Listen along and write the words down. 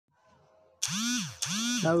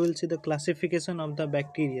Now we'll see the classification of the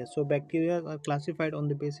bacteria. So bacteria are classified on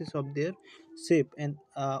the basis of their shape, and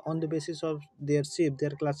on the basis of their shape, they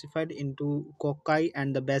are classified into cocci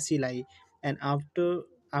and the bacilli. And after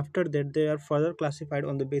that, they are further classified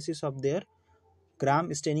on the basis of their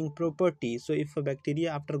gram staining property. So if a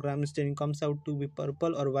bacteria after gram staining comes out to be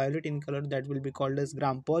purple or violet in color, that will be called as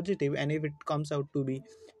gram positive, and if it comes out to be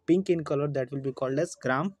pink in color, that will be called as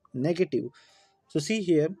gram negative. So see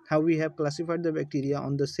here how we have classified the bacteria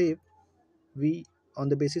on the shape. We On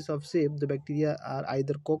the basis of shape, the bacteria are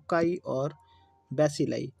either cocci or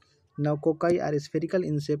bacilli. Now cocci are spherical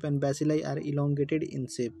in shape and bacilli are elongated in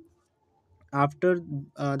shape. After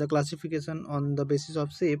the classification on the basis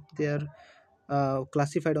of shape, they are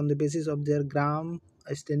classified on the basis of their gram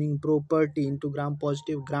staining property into gram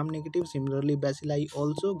positive, gram negative. Similarly bacilli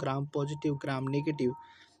also gram positive, gram negative.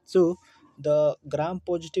 So the gram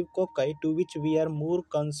positive cocci, to which we are more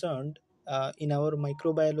concerned in our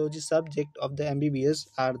microbiology subject of the MBBS,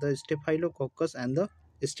 are the staphylococcus and the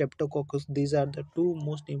streptococcus. These are the two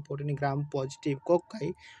most important gram positive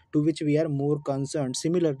cocci to which we are more concerned.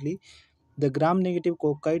 Similarly, the gram-negative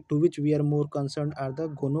cocci to which we are more concerned are the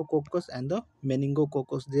gonococcus and the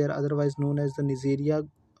meningococcus. They are otherwise known as the Neisseria.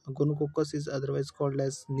 Gonococcus is otherwise called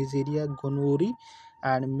as Neisseria gonorrhoeae,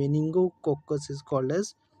 and meningococcus is called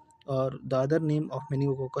as, or the other name of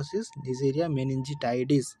meningococcus is Neisseria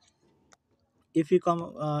meningitidis. If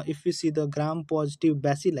we see the gram-positive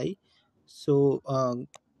bacilli, so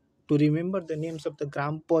to remember the names of the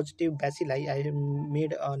gram-positive bacilli, I have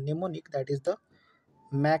made a mnemonic, that is the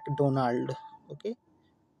McDonald. Okay,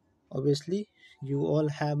 obviously you all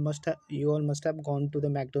must have gone to the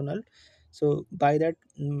McDonald. So by that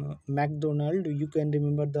McDonald, you can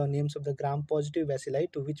remember the names of the gram positive bacilli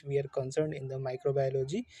to which we are concerned in the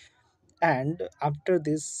microbiology. And after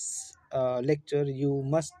this lecture, you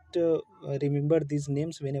must remember these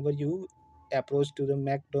names whenever you approach to the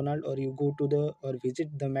McDonald, or you go to the or visit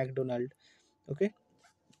the McDonald. Okay,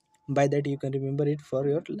 by that you can remember it for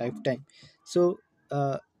your lifetime. So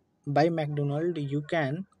by McDonald, you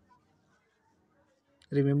can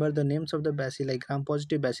remember the names of the bacilli, gram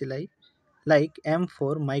positive bacilli, like M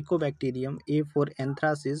for Mycobacterium, A for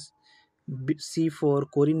Anthracis, C for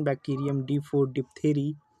Corynebacterium, D for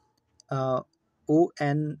diphtheria, uh, O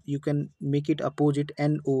N, you can make it opposite,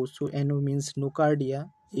 NO. So NO means Nocardia,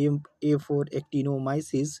 A for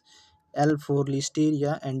Actinomyces, L for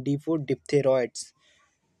Listeria, and D for diphtheroids.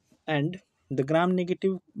 And the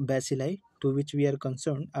gram-negative bacilli to which we are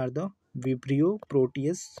concerned are the Vibrio,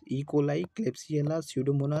 Proteus, E. coli, Klebsiella,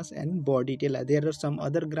 Pseudomonas, and Bordetella. There are some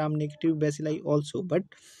other gram-negative bacilli also, but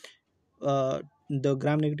the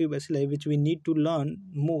gram-negative bacilli which we need to learn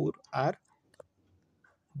more are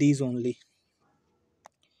these only.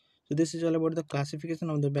 So this is all about the classification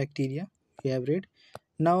of the bacteria we have read.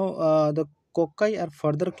 Now the cocci are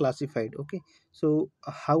further classified. Okay, so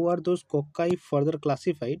how are those cocci further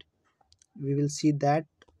classified? We will see that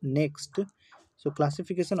next. So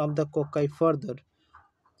classification of the cocci further.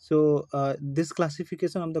 So this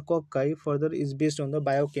classification of the cocci further is based on the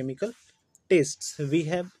biochemical tests. We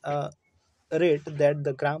have read that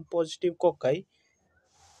the gram positive cocci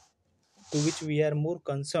to which we are more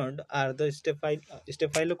concerned are the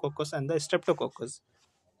staphylococcus and the streptococcus.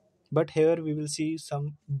 But here we will see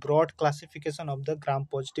some broad classification of the gram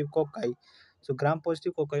positive cocci. So gram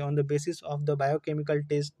positive cocci, on the basis of the biochemical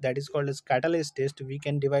test that is called as catalase test, we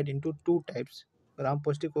can divide into two types. Gram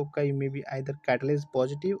positive cocci may be either catalase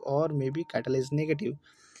positive or maybe catalase negative.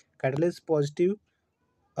 Catalase positive,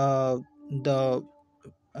 the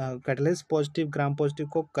catalase positive gram positive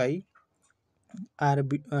cocci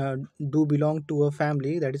do belong to a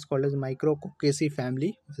family that is called as micrococcaceae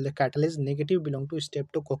family, while the catalase negative belong to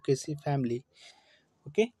streptococcaceae family.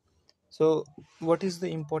 Okay, so what is the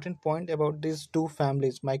important point about these two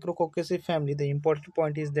families? Micrococcaceae family, the important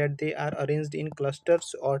point is that they are arranged in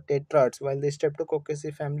clusters or tetrads, while the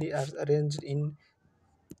streptococcaceae family are arranged in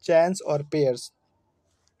chains or pairs.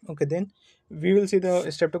 Okay, then we will see the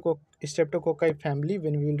streptococci family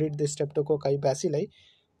when we will read the streptococci bacilli.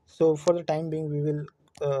 So for the time being, we will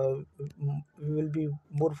be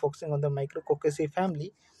more focusing on the micrococcaceae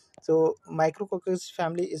family. So micrococcaceae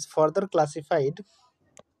family is further classified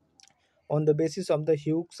on the basis of the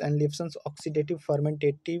Hughes and Lifson's oxidative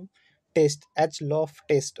fermentative test, H-LOF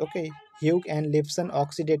test. Okay, Hughes and Lifson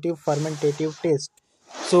oxidative fermentative test.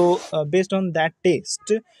 So based on that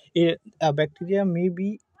test, a bacteria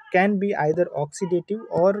can be either oxidative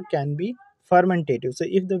or can be fermentative. So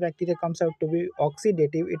if the bacteria comes out to be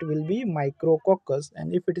oxidative, it will be micrococcus,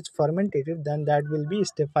 and if it is fermentative, then that will be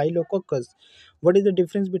staphylococcus. What is the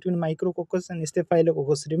difference between micrococcus and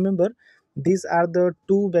staphylococcus? Remember, these are the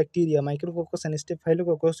two bacteria, micrococcus and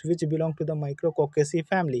staphylococcus, which belong to the micrococcaceae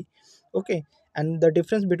family. Okay, and the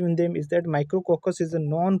difference between them is that micrococcus is a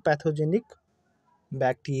non-pathogenic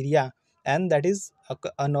bacteria, and that is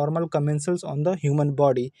a normal commensals on the human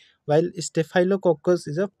body, while staphylococcus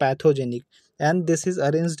is a pathogenic, and this is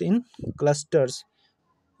arranged in clusters.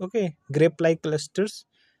 Okay, grape like clusters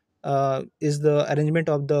is the arrangement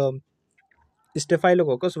of the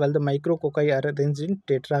staphylococcus, while the micrococci are arranged in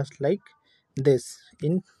tetras like this,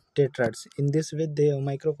 in tetrads. In this way the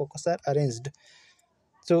micrococcus are arranged.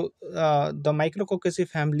 So the micrococcaceae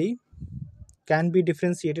family can be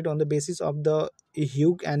differentiated on the basis of the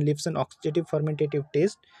Hugh and Lipson oxidative fermentative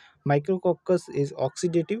test. Micrococcus is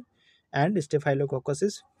oxidative and Staphylococcus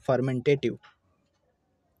is fermentative.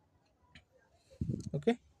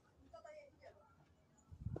 Okay.